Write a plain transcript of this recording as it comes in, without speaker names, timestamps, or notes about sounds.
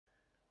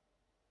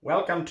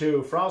Welcome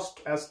to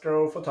Frost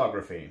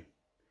Astrophotography.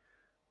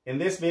 In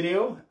this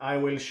video I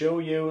will show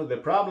you the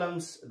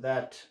problems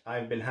that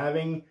I've been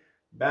having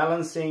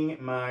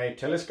balancing my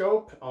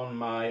telescope on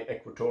my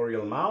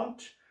equatorial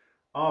mount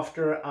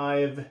after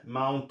I've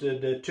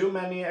mounted too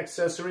many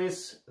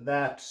accessories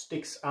that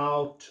sticks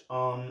out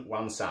on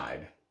one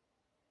side.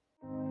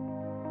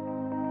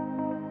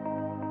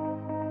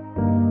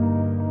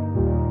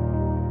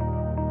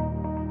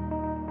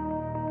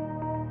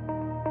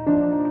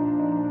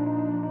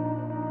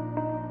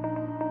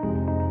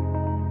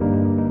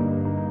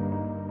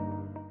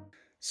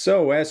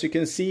 So as you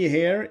can see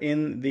here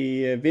in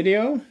the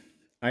video,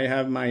 I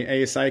have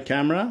my ASI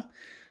camera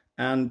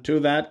and to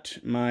that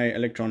my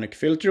electronic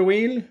filter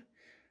wheel.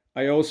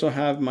 I also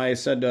have my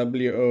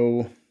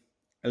ZWO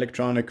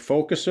electronic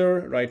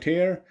focuser right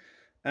here,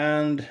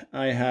 and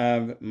I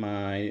have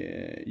my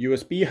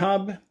USB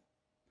hub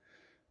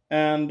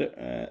and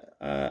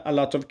a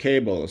lot of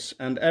cables,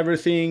 and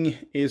everything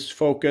is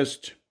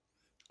focused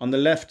on the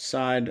left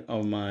side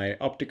of my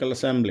optical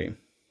assembly.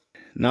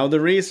 Now the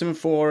reason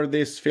for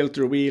this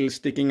filter wheel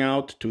sticking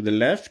out to the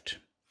left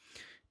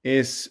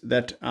is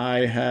that I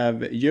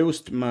have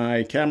used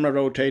my camera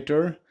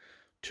rotator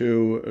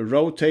to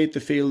rotate the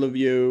field of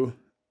view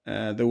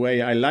the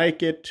way I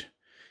like it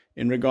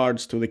in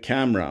regards to the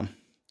camera,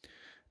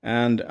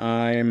 and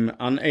I'm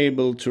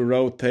unable to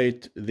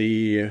rotate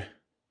the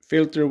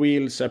filter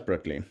wheel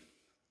separately.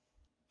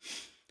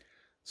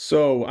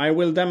 So I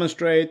will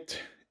demonstrate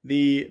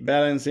the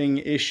balancing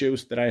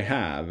issues that I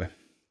have.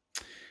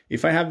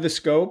 If I have the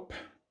scope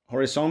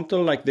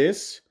horizontal like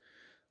this,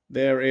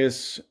 there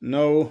is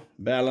no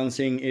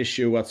balancing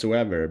issue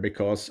whatsoever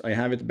because I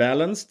have it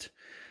balanced,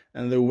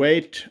 and the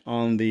weight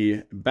on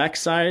the back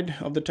side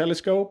of the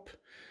telescope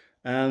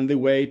and the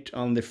weight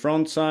on the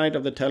front side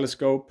of the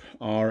telescope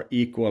are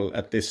equal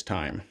at this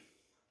time.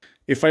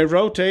 If I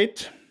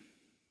rotate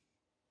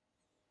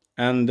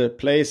and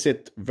place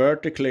it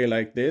vertically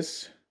like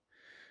this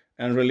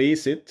and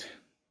release it,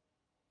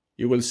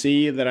 you will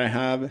see that I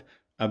have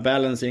a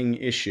balancing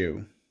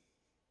issue.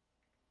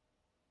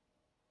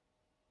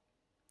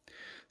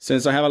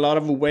 Since I have a lot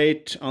of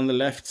weight on the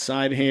left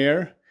side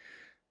here,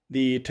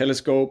 the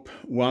telescope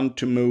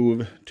wants to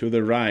move to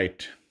the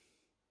right.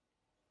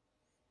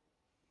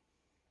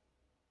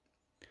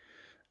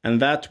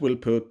 And that will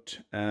put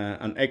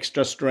an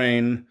extra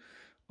strain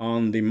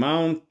on the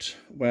mount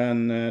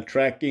when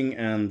tracking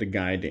and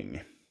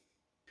guiding.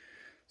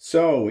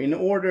 So, in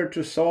order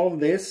to solve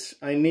this,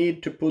 I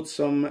need to put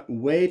some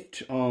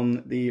weight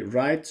on the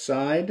right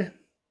side,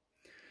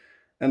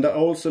 and I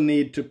also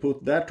need to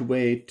put that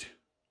weight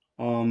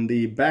on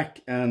the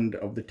back end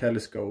of the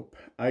telescope.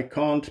 I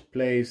can't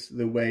place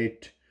the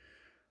weight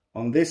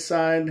on this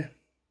side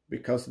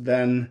because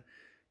then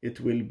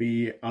it will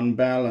be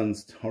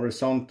unbalanced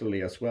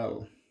horizontally as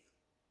well.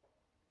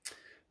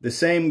 The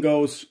same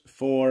goes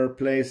for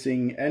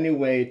placing any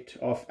weight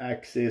off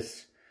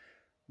axis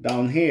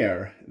down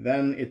here,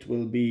 then it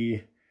will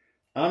be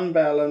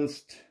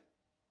unbalanced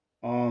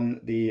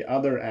on the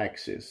other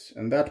axis,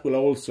 and that will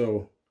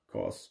also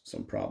cause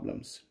some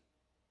problems.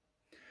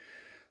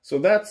 So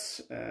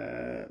that's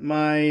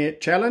my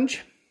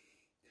challenge.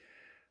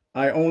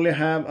 I only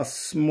have a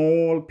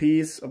small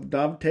piece of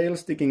dovetail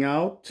sticking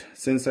out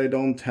since I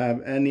don't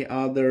have any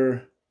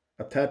other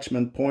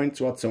attachment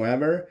points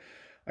whatsoever.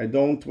 I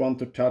don't want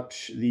to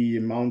touch the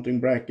mounting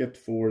bracket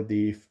for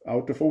the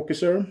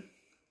autofocuser.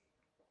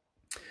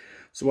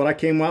 So what I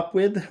came up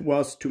with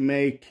was to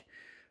make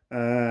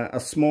a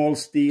small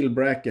steel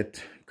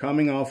bracket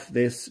coming off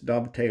this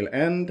dovetail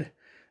end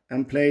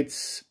and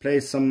place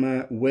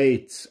some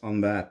weights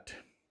on that.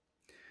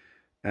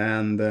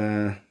 And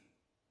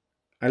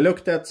I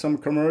looked at some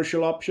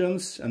commercial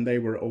options and they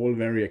were all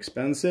very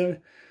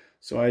expensive.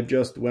 So I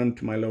just went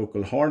to my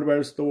local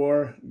hardware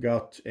store,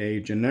 got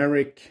a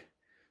generic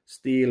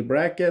steel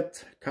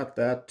bracket, cut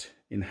that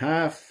in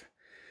half,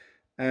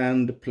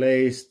 and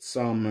placed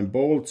some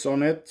bolts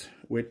on it,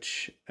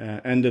 which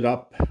ended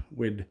up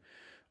with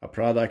a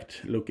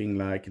product looking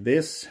like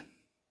this.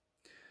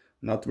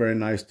 Not very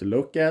nice to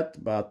look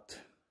at, but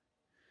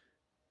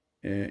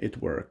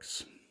it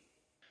works.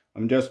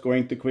 I'm just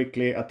going to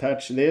quickly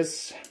attach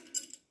this.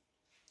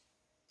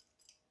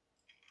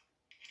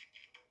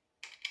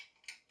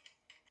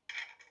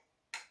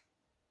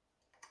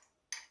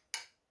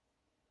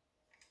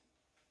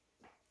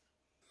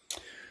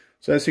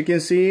 So as you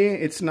can see,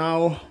 it's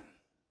now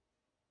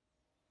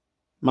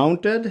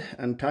mounted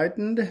and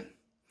tightened,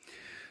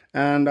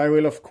 and I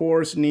will of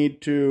course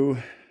need to,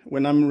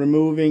 when I'm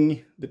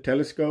removing the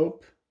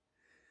telescope,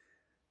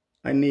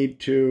 I need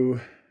to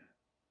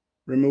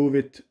remove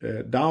it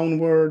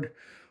downward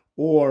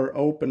or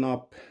open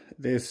up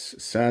this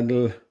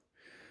saddle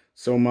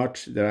so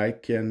much that I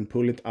can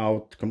pull it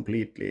out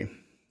completely,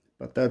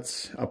 but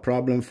that's a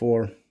problem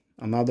for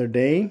another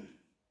day.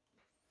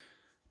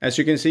 As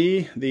you can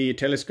see, the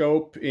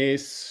telescope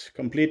is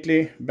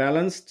completely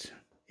balanced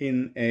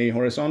in a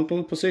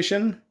horizontal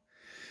position.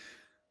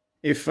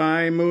 If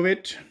I move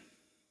it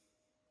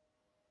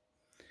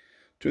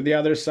to the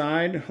other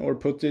side or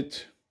put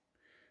it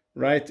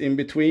right in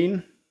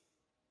between,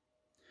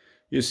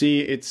 you see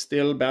it's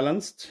still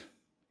balanced.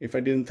 If I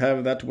didn't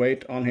have that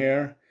weight on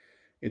here,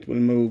 it will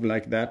move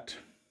like that.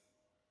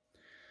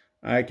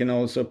 I can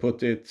also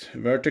put it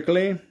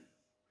vertically,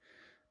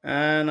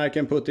 and I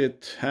can put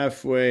it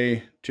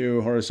halfway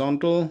to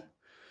horizontal,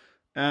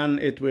 and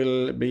it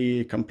will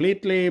be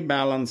completely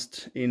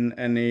balanced in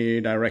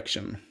any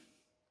direction.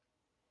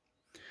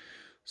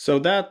 So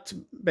that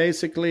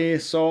basically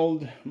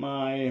solved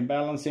my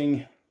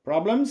balancing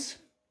problems,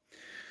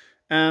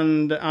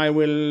 and I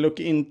will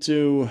look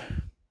into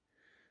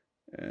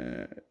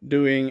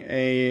doing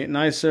a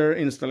nicer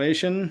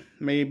installation,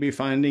 maybe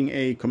finding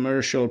a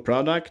commercial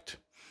product.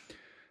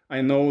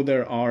 I know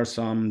there are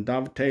some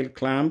dovetail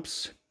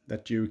clamps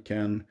that you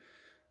can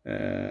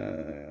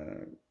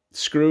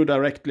screw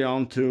directly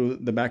onto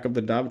the back of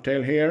the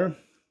dovetail here,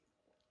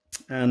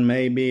 and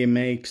maybe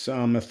make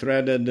some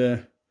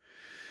threaded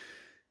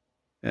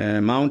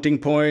mounting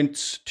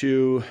points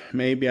to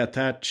maybe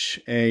attach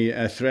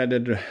a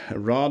threaded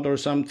rod or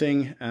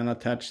something and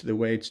attach the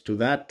weights to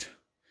that.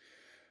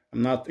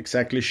 I'm not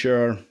exactly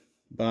sure,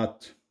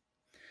 but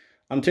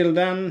until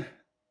then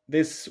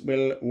this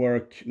will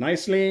work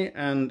nicely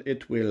and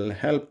it will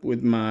help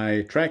with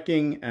my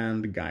tracking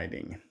and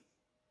guiding.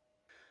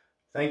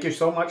 Thank you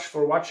so much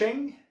for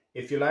watching.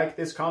 If you like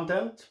this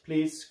content,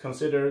 please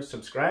consider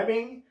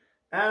subscribing,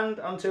 and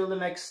until the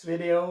next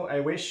video,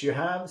 I wish you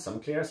have some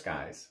clear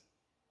skies.